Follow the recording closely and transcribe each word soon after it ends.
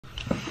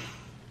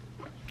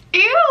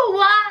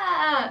Ew!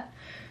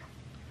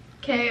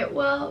 Okay,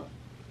 well,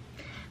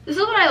 this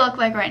is what I look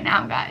like right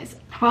now, guys.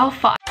 Well,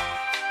 fuck.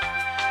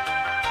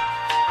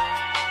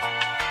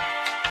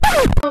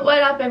 What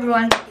up,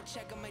 everyone?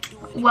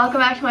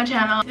 Welcome back to my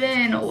channel. It's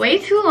been way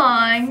too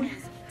long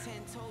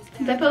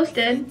since I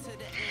posted,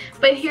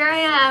 but here I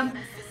am.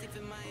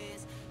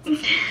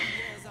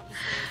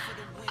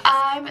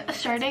 I'm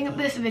starting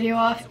this video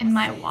off in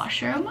my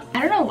washroom. I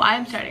don't know why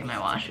I'm starting in my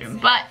washroom,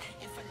 but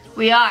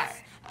we are.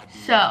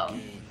 So,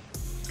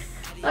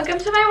 welcome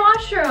to my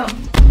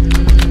washroom.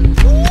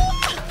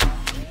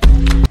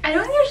 I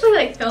don't usually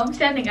like film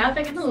standing up.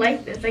 I kind of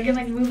like this. I can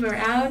like move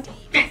around.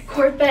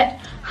 Corvette.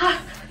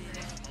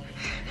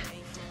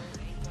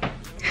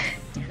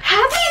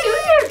 Happy New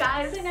Year,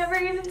 guys. I never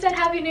even said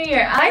Happy New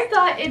Year. I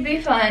thought it'd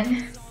be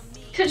fun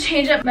to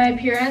change up my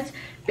appearance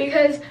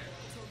because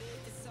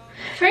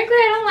frankly,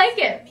 I don't like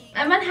it.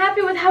 I'm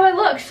unhappy with how I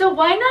look. So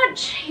why not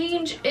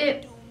change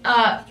it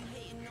up?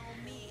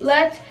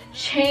 Let's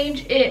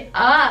change it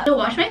up. So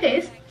wash my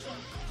face.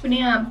 We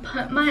need to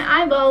put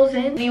my eyeballs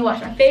in. I need to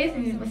wash my face. I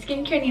need my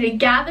skincare. I need to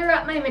gather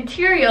up my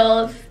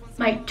materials,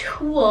 my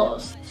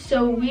tools,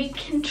 so we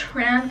can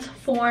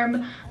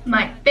transform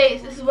my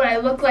face. This is what I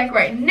look like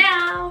right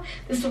now.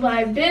 This is what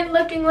I've been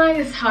looking like.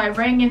 This is how I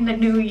rang in the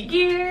new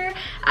year.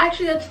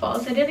 Actually, that's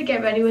false. I did a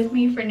get ready with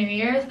me for New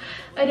Year's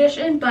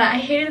edition, but I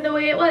hated the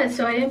way it was,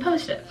 so I didn't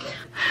post it.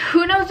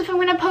 Who knows if I'm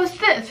gonna post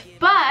this,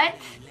 but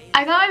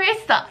I got my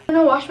face stuff. I'm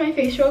gonna wash my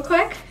face real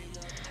quick.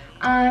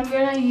 I'm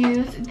gonna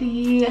use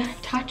the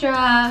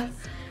Tatcha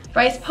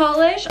rice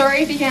polish.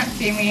 Sorry if you can't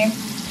see me.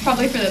 It's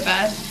probably for the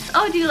best.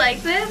 Oh, do you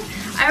like this?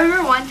 I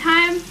remember one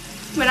time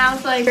when I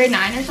was like grade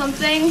 9 or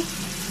something,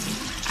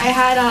 I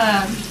had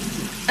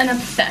an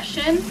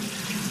obsession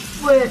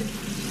with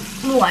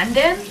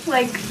London,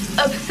 like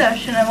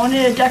obsession. I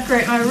wanted to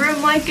decorate my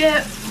room like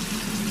it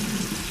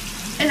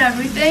and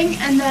everything.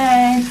 And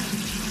then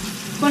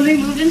when we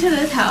moved into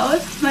this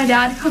house, my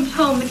dad comes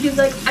home and he's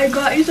like, I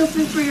got you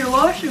something for your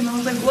washroom. I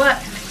was like, what?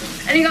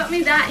 And he got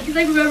me that. He's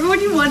like, remember when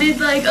you wanted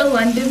like a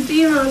London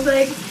theme? I was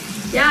like,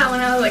 yeah,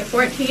 when I was like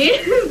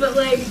 14. But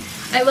like,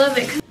 I love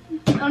it.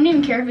 I don't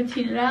even care if it's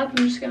heated up.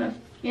 I'm just gonna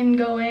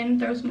go in,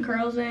 throw some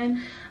curls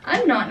in.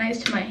 I'm not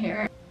nice to my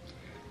hair.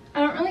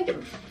 I don't really give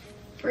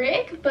a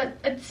frick, but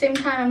at the same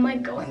time, I'm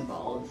like going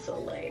bald. So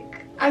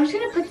like, I'm just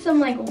gonna put some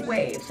like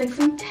waves, like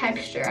some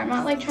texture. I'm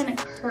not like trying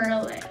to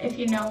curl it, if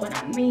you know what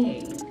I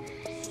mean.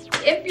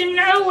 If you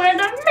know what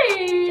I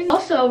mean.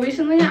 Also,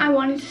 recently I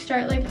wanted to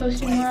start like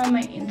posting more on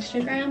my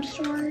Instagram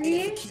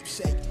stories.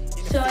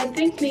 So I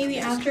think maybe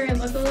after I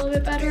look a little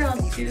bit better,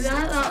 I'll do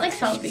that. Not like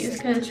selfies,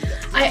 because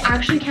I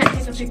actually can't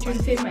take a picture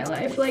to save my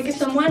life. Like if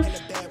someone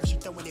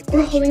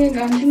were holding a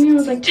gun to me and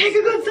was like, take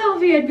a good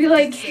selfie, I'd be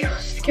like, hey,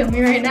 just kill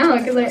me right now,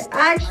 because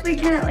I actually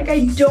can't. Like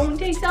I don't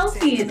take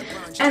selfies.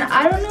 And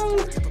I don't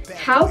know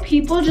how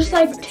people just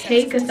like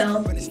take a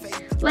selfie.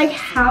 Like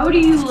how do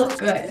you look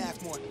good?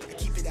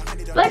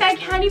 Like I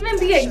can't even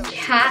be a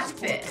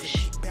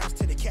catfish.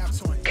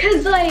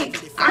 Cause like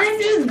I'm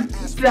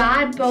just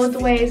bad both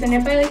ways, and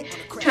if I like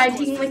try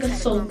taking like a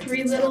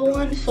sultry little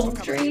one,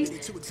 sultry,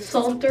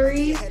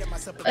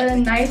 a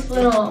nice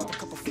little,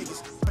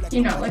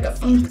 you know, like a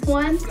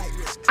one,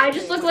 I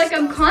just look like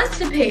I'm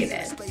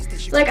constipated.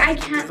 Like I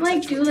can't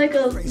like do like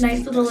a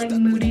nice little like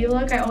moody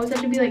look. I always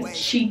have to be like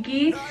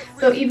cheeky.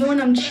 So even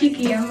when I'm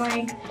cheeky, I'm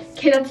like,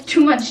 okay, that's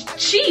too much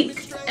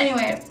cheek.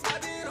 Anyway,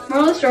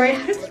 moral of the story,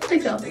 how do people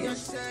take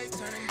selfies?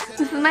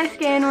 This is my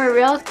skin. We're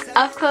real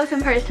up close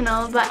and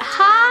personal, but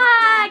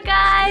hi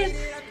guys.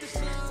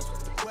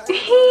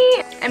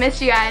 I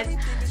missed you guys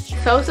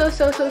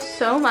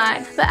so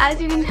much. But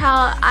as you can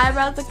tell,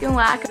 eyebrows looking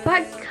whack.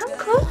 But come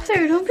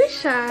closer, don't be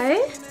shy.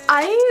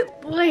 I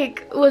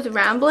like was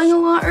rambling a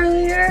lot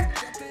earlier,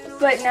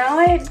 but now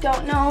I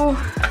don't know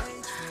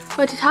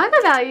what to talk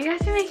about. You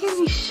guys are making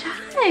me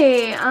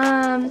shy.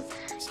 I'm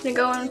gonna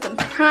go in with some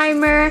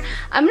primer.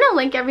 I'm gonna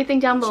link everything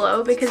down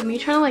below because me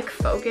trying to like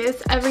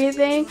focus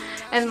everything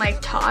and like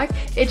talk,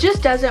 it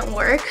just doesn't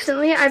work.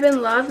 Recently I've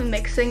been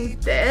mixing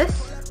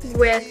this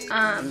with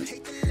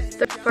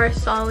the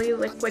Farsali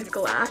liquid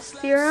glass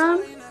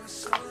serum.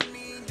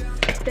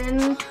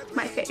 Then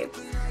my fave.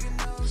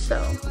 So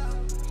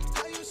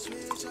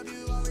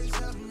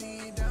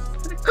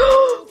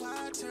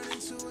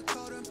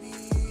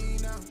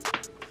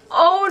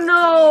oh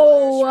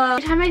no!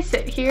 Every time I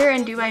sit here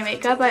and do my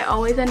makeup, I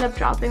always end up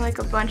dropping like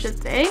a bunch of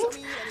things.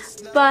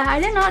 But I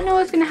did not know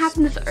it was gonna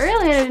happen this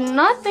early. I did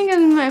not think it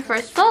was my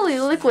first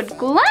solid liquid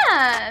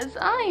glass.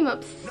 I'm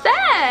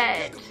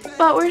upset.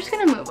 But we're just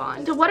gonna move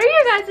on. So what are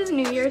your guys'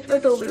 New Year's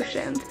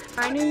resolutions?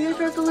 My New Year's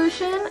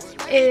resolution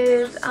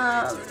is,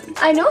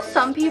 I know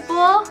some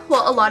people,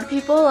 well a lot of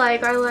people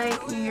like are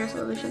like, New Year's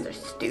resolutions are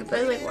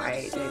stupid. Like why are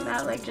you doing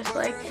that? Like just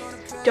like,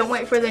 don't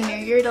wait for the new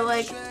year to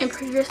like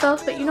improve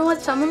yourself. But you know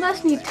what? Some of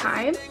us need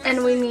time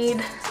and we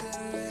need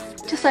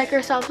to psych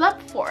ourselves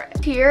up for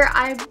it. Here,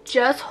 I'm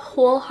just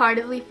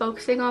wholeheartedly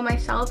focusing on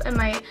myself and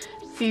my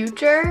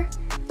future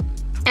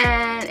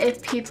And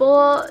if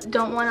people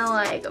don't want to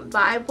like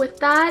vibe with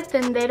that,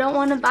 then they don't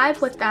want to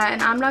vibe with that,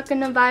 and I'm not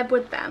gonna vibe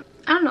with them.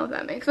 I don't know if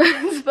that makes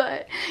sense,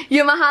 but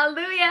you my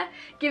hallelujah.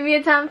 Give me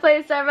a time,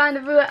 place, a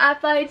rendezvous. I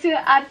fly you to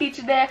it, I beat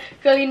you there.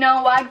 Girl, you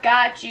know I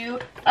got you.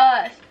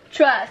 Us,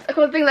 trust. A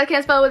couple things I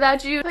can't spell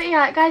without you. But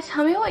yeah, guys,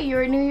 tell me what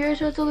your New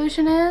Year's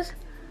resolution is.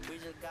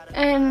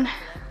 And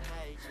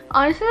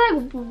honestly,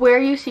 like, where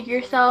you see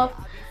yourself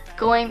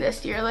going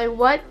this year. Like,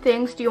 what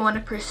things do you want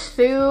to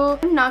pursue?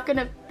 I'm not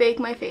gonna bake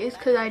my face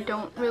because I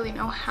don't really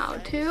know how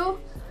to.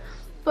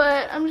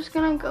 But I'm just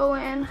gonna go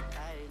in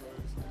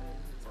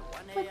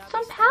with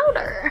some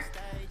powder.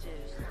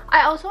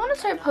 I also want to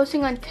start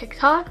posting on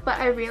TikTok, but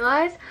I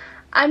realize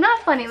I'm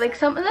not funny. Like,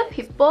 some of the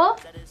people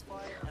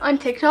on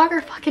TikTok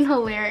are fucking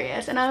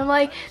hilarious, and I'm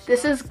like,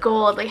 this is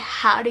gold. Like,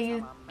 how do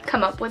you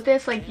come up with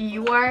this? Like,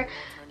 you are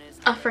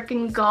a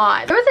freaking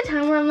god. There was a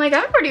time where I'm like,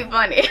 I'm pretty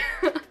funny.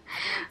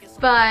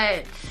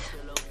 But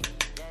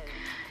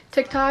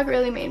TikTok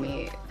really made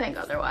me think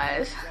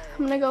otherwise.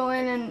 I'm gonna go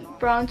in and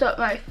bronze up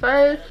my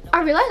face.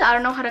 I realized I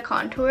don't know how to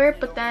contour,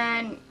 but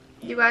then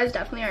you guys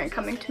definitely aren't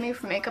coming to me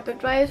for makeup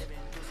advice.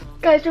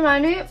 Guys,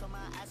 remind me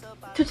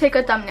to take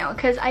a thumbnail,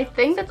 because I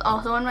think that's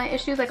also one of my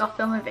issues. Like, I'll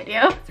film a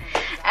video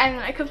and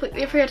I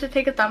completely forget to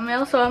take a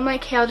thumbnail, so I'm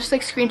like, hey, I'll just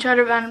like screenshot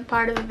a random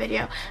part of the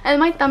video,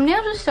 and my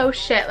thumbnails are so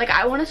shit. Like,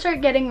 I want to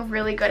start getting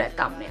really good at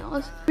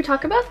thumbnails. We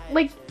talk about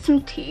like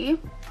some tea.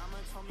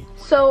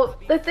 So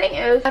the thing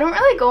is, I don't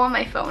really go on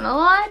my phone a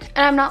lot,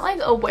 and I'm not like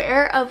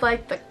aware of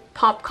like the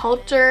pop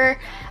culture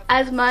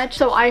as much.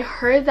 So I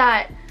heard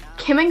that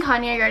Kim and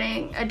Kanye are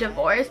getting a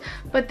divorce,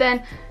 but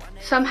then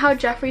somehow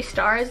Jeffree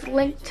Star is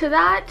linked to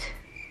that.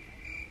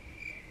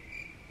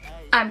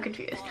 I'm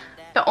confused.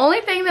 The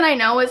only thing that I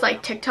know is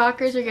like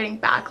TikTokers are getting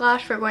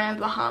backlash for going to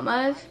the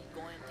Bahamas.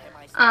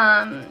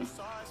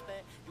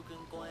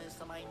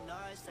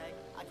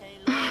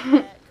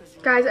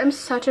 Guys, I'm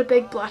such a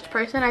big blush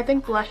person. I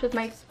think blush is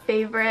my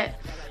favorite.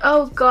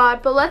 Oh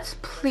god, but let's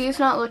please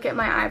not look at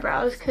my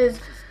eyebrows, because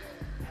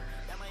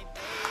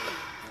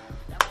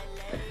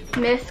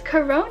Miss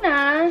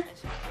Corona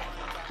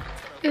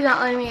is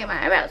not letting me get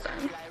my eyebrows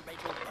done.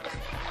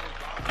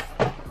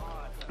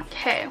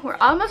 Okay, we're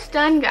almost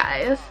done,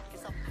 guys.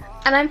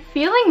 And I'm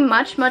feeling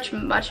much, much,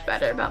 much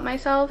better about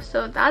myself,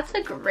 so that's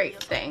a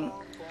great thing.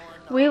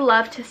 We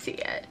love to see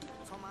it.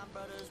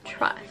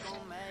 Trust.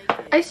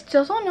 I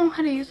still don't know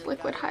how to use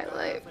liquid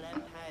highlight.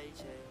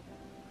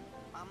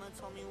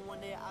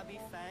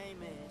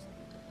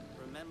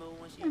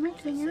 Am I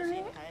doing it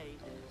right?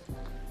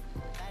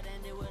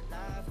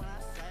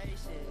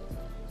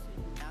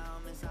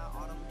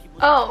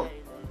 Oh.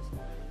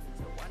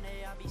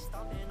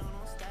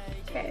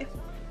 Okay.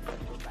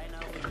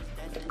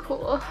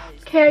 Cool.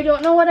 Okay, I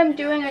don't know what I'm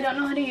doing. I don't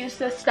know how to use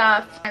this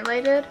stuff.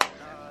 Highlighted.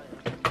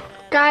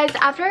 Guys,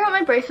 after I got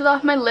my braces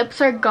off, my lips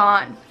are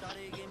gone.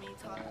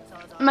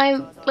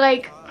 My,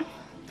 like,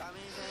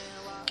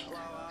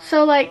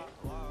 so like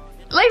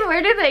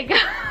where do they go?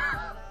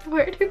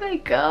 Where do they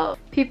go?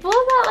 People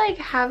that like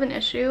have an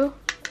issue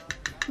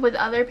with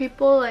other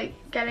people like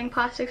getting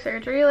plastic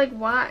surgery, like,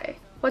 why?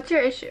 What's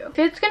your issue? If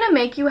it's gonna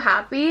make you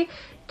happy,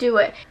 do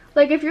it.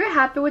 Like, if you're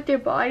happy with your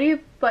body,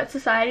 but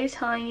society's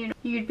telling you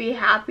you'd be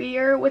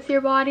happier with your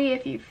body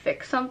if you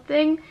fix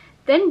something,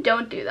 then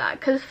don't do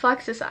that, because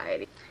fuck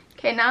society.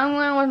 Okay, now I'm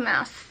going with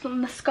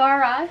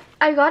mascara.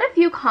 I got a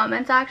few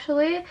comments,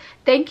 actually.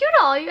 Thank you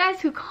to all you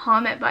guys who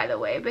comment, by the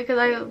way, because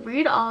I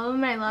read all of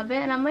them and I love it.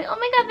 And I'm like, oh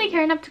my god, they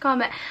care enough to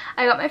comment.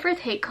 I got my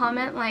first hate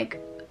comment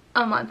like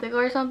a month ago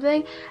or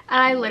something,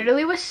 and I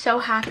literally was so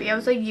happy. I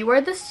was like, you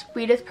are the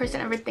sweetest person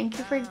ever. Thank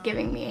you for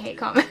giving me a hate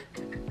comment.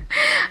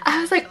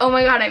 I was like, oh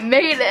my god, I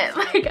made it.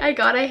 Like, I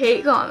got a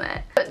hate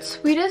comment. But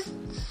sweetest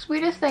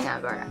thing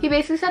ever. He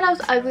basically said I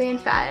was ugly and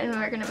fat and we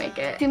were gonna make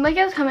it. Seemed like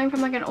it was coming from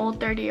like an old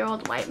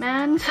 30-year-old white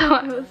man, so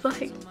I was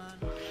like,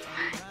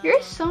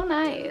 you're so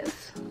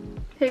nice.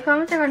 Hate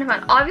comments are kind of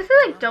fun. Obviously,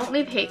 like, don't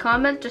leave hate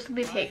comments just to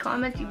leave hate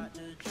comments.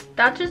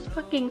 That's just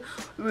fucking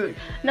rude.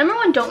 Number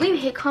one, don't leave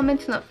hate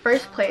comments in the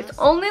first place.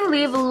 Only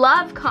leave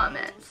love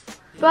comments.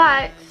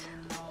 But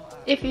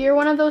if you're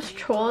one of those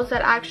trolls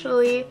that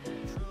actually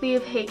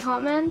leave hate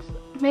comments,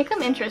 make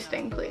them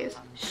interesting, please.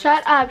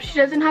 Shut up. She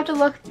doesn't have to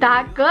look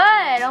that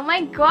good. Oh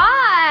my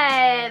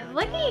god.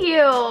 Look at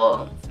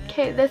you.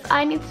 Okay, this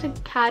eye needs to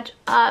catch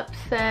up,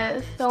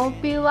 sis.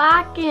 Don't be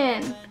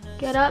lacking.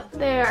 Get up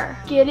there.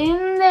 Get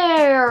in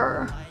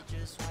there.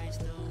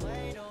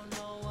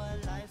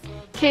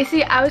 Okay,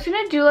 see, I was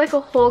gonna do like a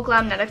whole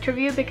Glamnetics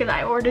review because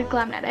I ordered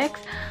Glamnetics.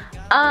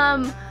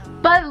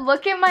 But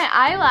look at my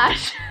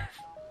eyelashes.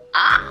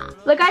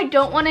 Like, I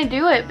don't want to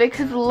do it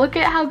because look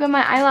at how good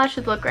my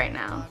eyelashes look right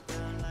now.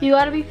 You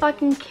gotta be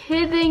fucking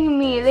kidding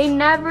me. They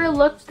never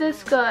looked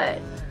this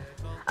good.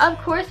 Of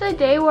course, a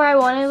day where I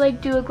want to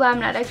like do a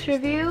Glamnetics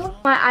review,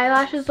 my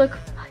eyelashes look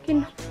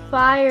fucking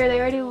fire. They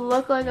already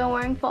look like I'm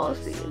wearing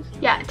falsies.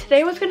 Yeah,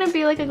 today was gonna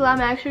be like a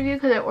Glamnetics review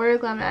because I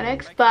ordered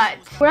Glamnetics, but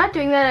we're not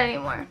doing that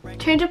anymore.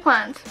 Change of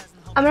plans.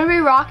 I'm gonna be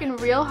rocking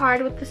real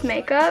hard with this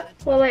makeup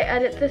while I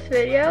edit this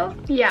video.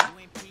 Yeah.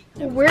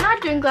 we're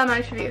not doing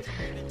Glamnex review.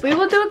 We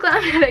will do a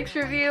Glamnex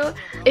review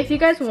if you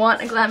guys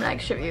want a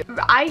Glamnex review.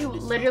 I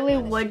literally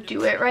would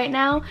do it right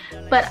now,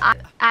 but I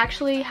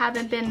actually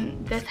haven't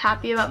been this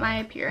happy about my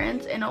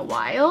appearance in a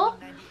while.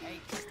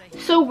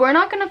 So we're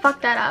not gonna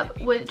fuck that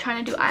up with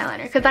trying to do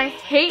eyeliner, because I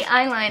hate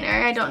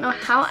eyeliner. I don't know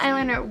how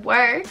eyeliner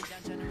works.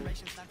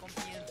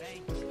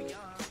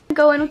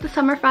 Go in with the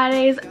Summer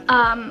Fridays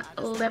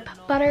lip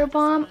butter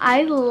balm.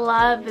 I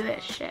love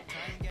this shit.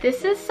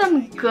 This is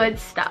some good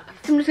stuff.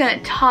 I'm just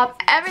gonna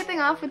top everything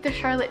off with the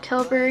Charlotte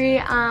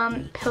Tilbury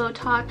Pillow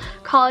Talk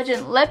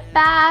Collagen Lip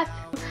Bath.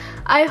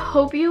 I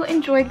hope you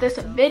enjoyed this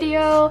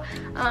video.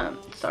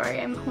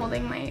 Sorry, I'm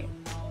holding my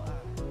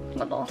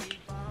little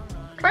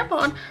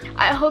tripod.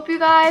 I hope you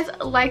guys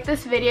liked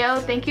this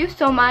video. Thank you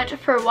so much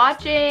for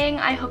watching.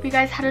 I hope you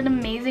guys had an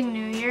amazing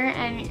new year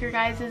and your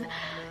guys'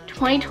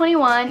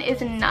 2021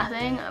 is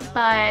nothing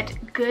but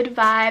good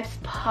vibes,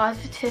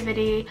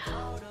 positivity,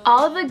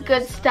 all the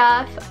good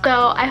stuff.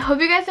 So I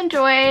hope you guys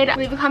enjoyed.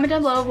 Leave a comment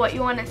down below of what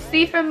you want to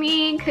see from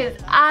me, because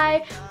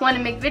I want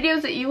to make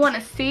videos that you want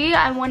to see.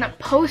 I want to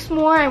post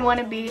more. I want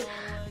to be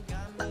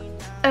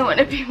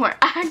more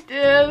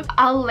active.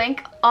 I'll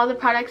link all the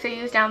products I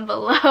use down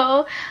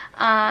below.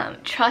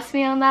 Trust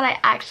me on that, I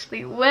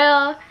actually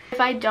will. If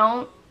I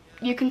don't,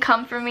 you can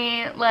come for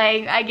me.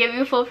 Like, I give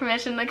you full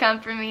permission to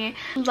come for me.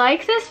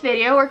 Like this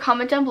video or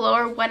comment down below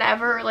or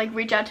whatever, or like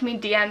reach out to me,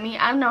 DM me.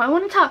 I don't know, I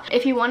want to talk.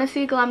 If you want to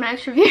see a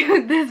Glamnex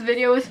review, this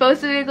video was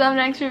supposed to be a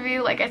Glamnex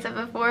review, like I said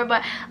before,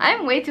 but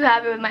I'm way too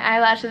happy with my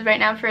eyelashes right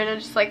now for it to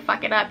just like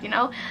fuck it up, you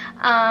know?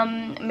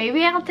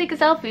 Maybe I'll take a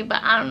selfie,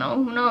 but I don't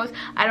know, who knows?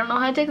 I don't know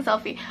how to take a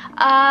selfie.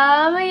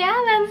 But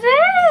yeah, that's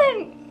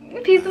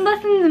it. Peace and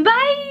blessings,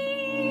 bye!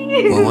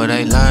 What would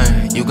they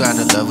learn? You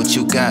gotta love what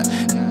you got.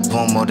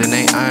 Want more than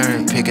they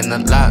earn. Picking the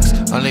locks,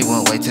 only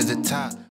one way to the top.